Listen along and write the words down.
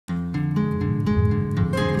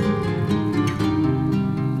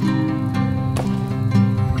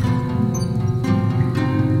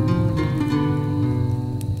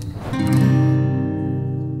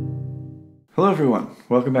Hello everyone,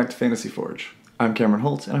 welcome back to Fantasy Forge. I'm Cameron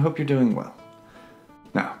Holt, and I hope you're doing well.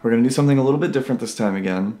 Now, we're going to do something a little bit different this time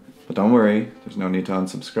again, but don't worry, there's no need to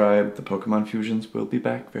unsubscribe. The Pokemon Fusions will be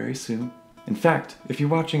back very soon. In fact, if you're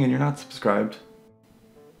watching and you're not subscribed,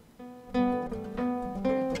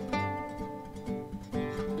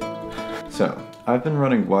 so, I've been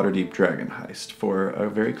running Waterdeep Dragon Heist for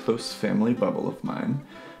a very close family bubble of mine,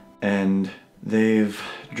 and they've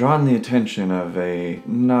drawn the attention of a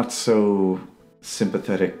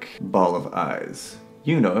not-so-sympathetic ball of eyes.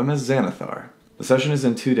 You know him as Xanathar. The session is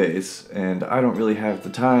in 2 days, and I don't really have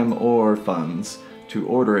the time or funds to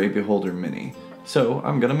order a Beholder Mini, so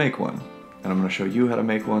I'm gonna make one, and I'm gonna show you how to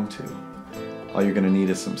make one too. All you're gonna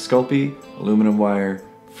need is some Sculpey, aluminum wire,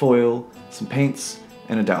 foil, some paints,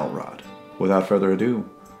 and a dowel rod. Without further ado,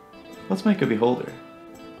 let's make a Beholder.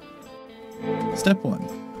 Step 1.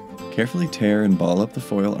 Carefully tear and ball up the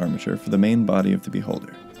foil armature for the main body of the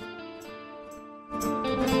Beholder.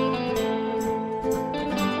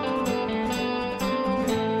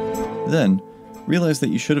 Then, realize that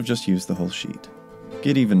you should have just used the whole sheet.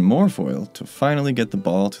 Get even more foil to finally get the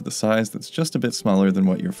ball to the size that's just a bit smaller than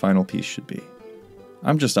what your final piece should be.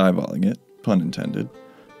 I'm just eyeballing it, pun intended,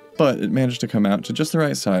 but it managed to come out to just the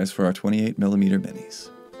right size for our 28mm minis.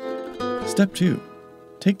 Step 2.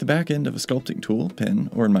 Take the back end of a sculpting tool,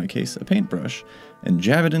 pen, or in my case, a paintbrush, and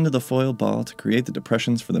jab it into the foil ball to create the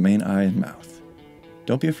depressions for the main eye and mouth.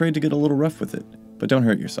 Don't be afraid to get a little rough with it, but don't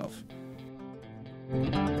hurt yourself.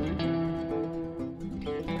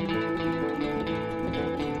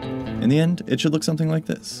 In the end, it should look something like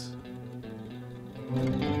this.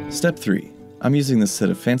 Step 3. I'm using this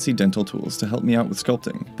set of fancy dental tools to help me out with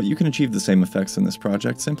sculpting, but you can achieve the same effects in this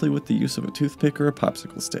project simply with the use of a toothpick or a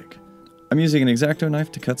popsicle stick. I'm using an X-Acto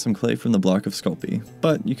knife to cut some clay from the block of Sculpey,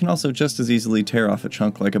 but you can also just as easily tear off a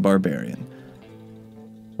chunk like a barbarian.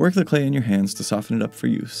 Work the clay in your hands to soften it up for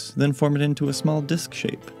use, then form it into a small disc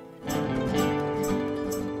shape.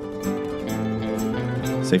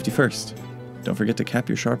 Safety first. Don't forget to cap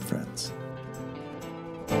your sharp friends.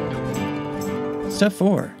 Step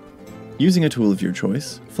 4. Using a tool of your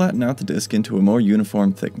choice, flatten out the disc into a more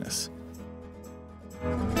uniform thickness.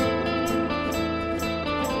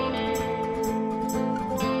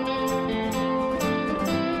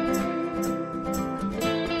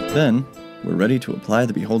 Then, we're ready to apply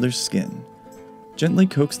the Beholder's skin. Gently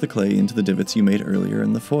coax the clay into the divots you made earlier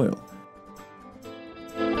in the foil.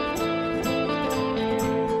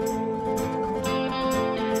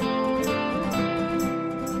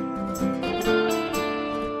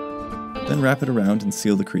 Then wrap it around and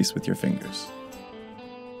seal the crease with your fingers.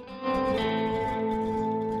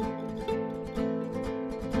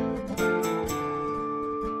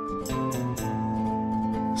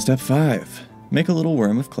 Step 5. Make a little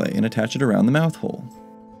worm of clay and attach it around the mouth hole.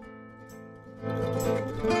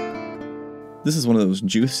 This is one of those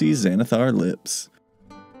juicy Xanathar lips.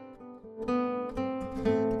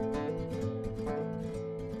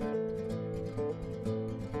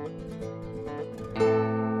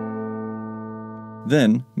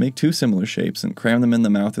 Then, make 2 similar shapes and cram them in the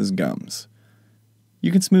mouth as gums.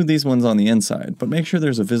 You can smooth these ones on the inside, but make sure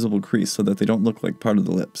there's a visible crease so that they don't look like part of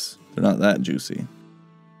the lips. They're not that juicy.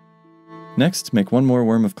 Next, make 1 more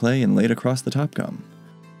worm of clay and lay it across the top gum.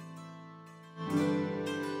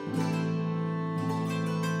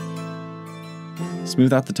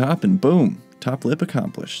 Smooth out the top and boom! Top lip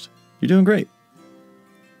accomplished. You're doing great!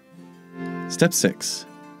 Step 6.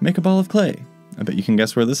 Make a ball of clay. I bet you can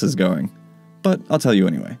guess where this is going. But I'll tell you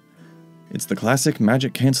anyway. It's the classic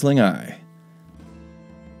magic-canceling eye.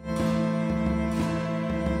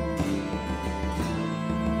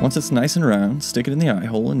 Once it's nice and round, stick it in the eye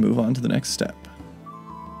hole and move on to the next step.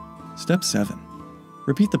 Step 7.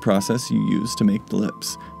 Repeat the process you used to make the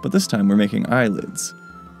lips, but this time we're making eyelids.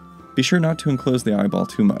 Be sure not to enclose the eyeball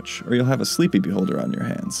too much, or you'll have a sleepy Beholder on your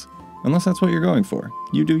hands. Unless that's what you're going for.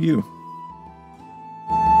 You do you.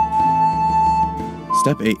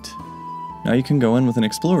 Step 8. Now you can go in with an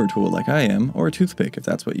explorer tool like I am, or a toothpick if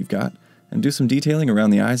that's what you've got, and do some detailing around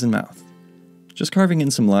the eyes and mouth. Just carving in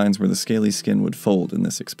some lines where the scaly skin would fold in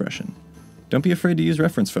this expression. Don't be afraid to use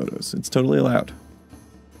reference photos, it's totally allowed.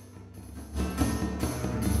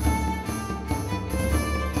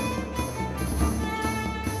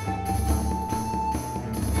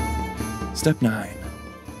 Step 9.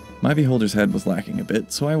 My Beholder's head was lacking a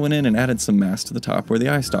bit, so I went in and added some mass to the top where the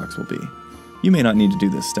eye stalks will be. You may not need to do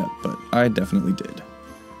this step, but I definitely did.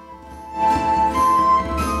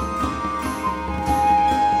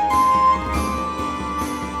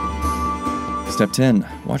 Step 10.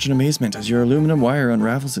 Watch in amazement as your aluminum wire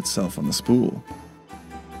unravels itself on the spool.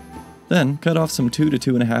 Then, cut off some 2 to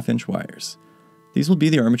 2.5 inch wires. These will be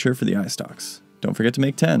the armature for the eye stalks. Don't forget to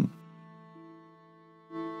make 10.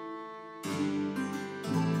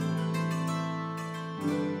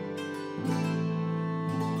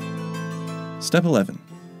 Step 11.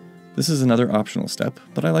 This is another optional step,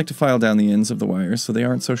 but I like to file down the ends of the wires so they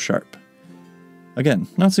aren't so sharp. Again,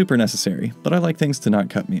 not super necessary, but I like things to not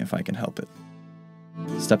cut me if I can help it.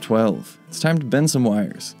 Step 12. It's time to bend some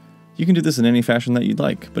wires. You can do this in any fashion that you'd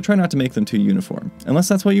like, but try not to make them too uniform, unless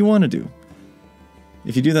that's what you want to do.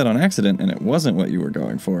 If you do that on accident and it wasn't what you were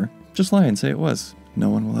going for, just lie and say it was. No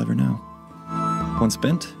one will ever know. Once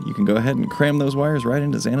bent, you can go ahead and cram those wires right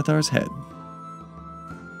into Xanathar's head.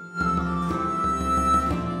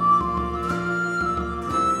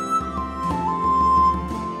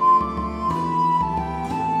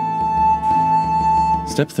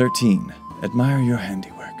 Step 13. Admire your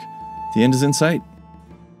handiwork. The end is in sight.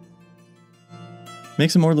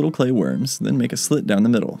 Make some more little clay worms, then make a slit down the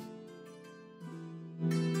middle.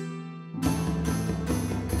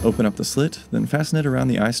 Open up the slit, then fasten it around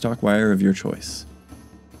the eye stalk wire of your choice.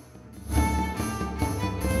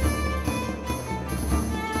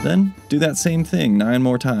 Then, do that same thing 9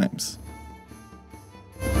 more times.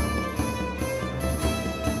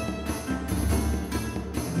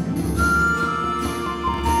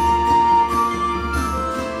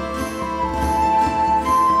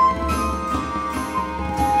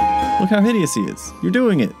 Look how hideous he is. You're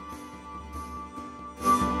doing it!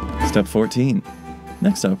 Step 14.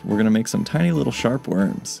 Next up, we're going to make some tiny little sharp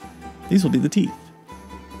worms. These will be the teeth.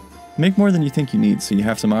 Make more than you think you need so you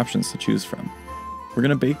have some options to choose from. We're going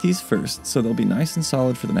to bake these first so they'll be nice and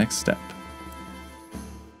solid for the next step.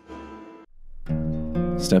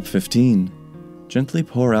 Step 15. Gently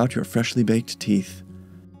pour out your freshly baked teeth.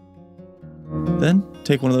 Then,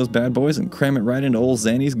 take one of those bad boys and cram it right into old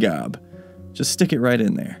Zanny's gob. Just stick it right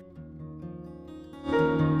in there.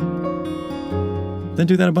 Then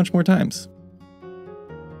do that a bunch more times.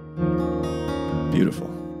 Beautiful.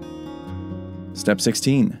 Step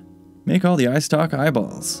 16. Make all the eye stalk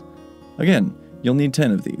eyeballs. Again, you'll need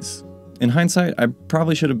 10 of these. In hindsight, I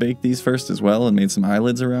probably should have baked these first as well and made some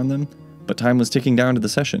eyelids around them, but time was ticking down to the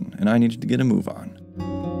session, and I needed to get a move on.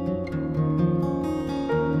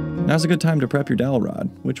 Now's a good time to prep your dowel rod,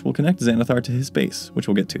 which will connect Xanathar to his base, which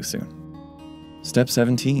we'll get to soon. Step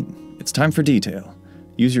 17. It's time for detail.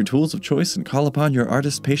 Use your tools of choice and call upon your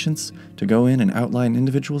artist's patience to go in and outline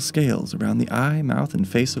individual scales around the eye, mouth, and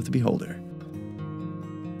face of the beholder.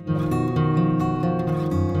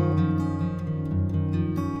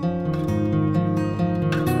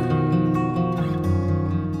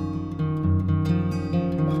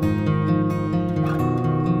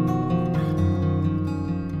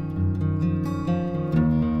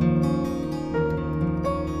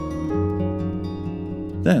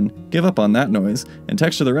 Then, give up on that noise and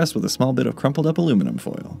texture the rest with a small bit of crumpled up aluminum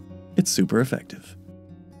foil. It's super effective.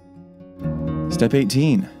 Step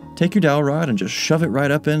 18. Take your dowel rod and just shove it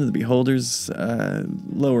right up into the beholder's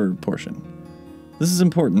lower portion. This is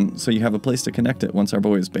important so you have a place to connect it once our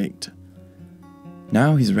boy is baked.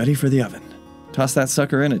 Now he's ready for the oven. Toss that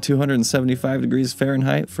sucker in at 275 degrees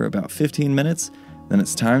Fahrenheit for about 15 minutes, then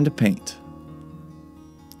it's time to paint.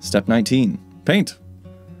 Step 19. Paint!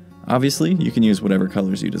 Obviously, you can use whatever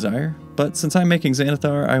colors you desire, but since I'm making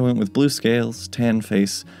Xanathar, I went with blue scales, tan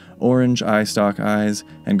face, orange eye stalk eyes,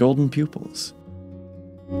 and golden pupils.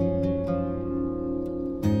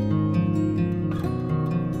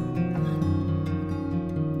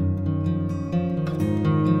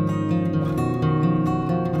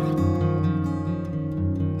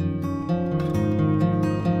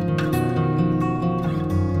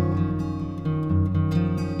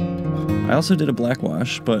 I also did a black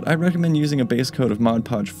wash, but I recommend using a base coat of Mod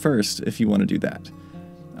Podge first if you want to do that.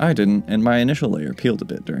 I didn't, and my initial layer peeled a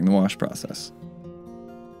bit during the wash process.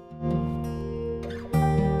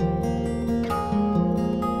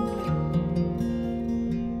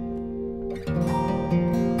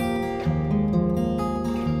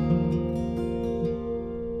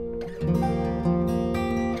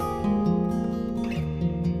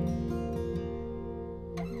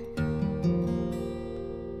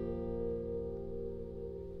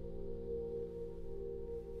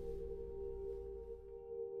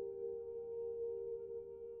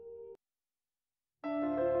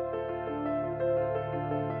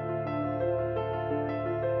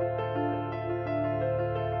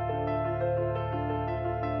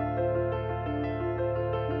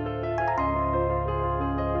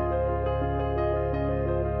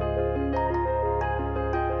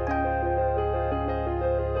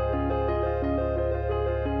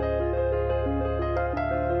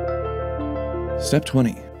 Step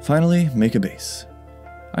 20. Finally, make a base.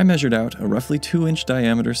 I measured out a roughly 2-inch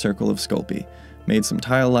diameter circle of Sculpey, made some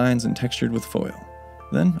tile lines and textured with foil.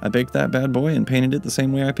 Then I baked that bad boy and painted it the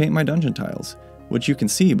same way I paint my dungeon tiles, which you can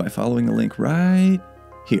see by following the link right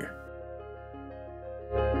here.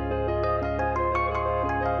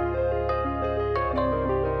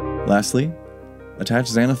 Lastly, attach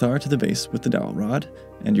Xanathar to the base with the dowel rod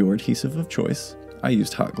and your adhesive of choice. I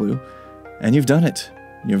used hot glue. And you've done it!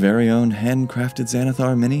 Your very own handcrafted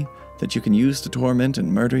Xanathar mini that you can use to torment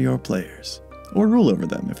and murder your players. Or rule over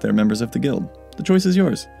them if they're members of the guild. The choice is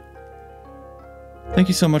yours. Thank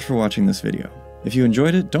you so much for watching this video. If you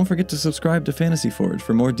enjoyed it, don't forget to subscribe to Fantasy Forge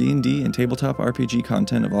for more D&D and tabletop RPG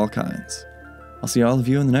content of all kinds. I'll see all of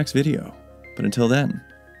you in the next video. But until then,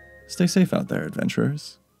 stay safe out there,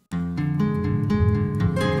 adventurers.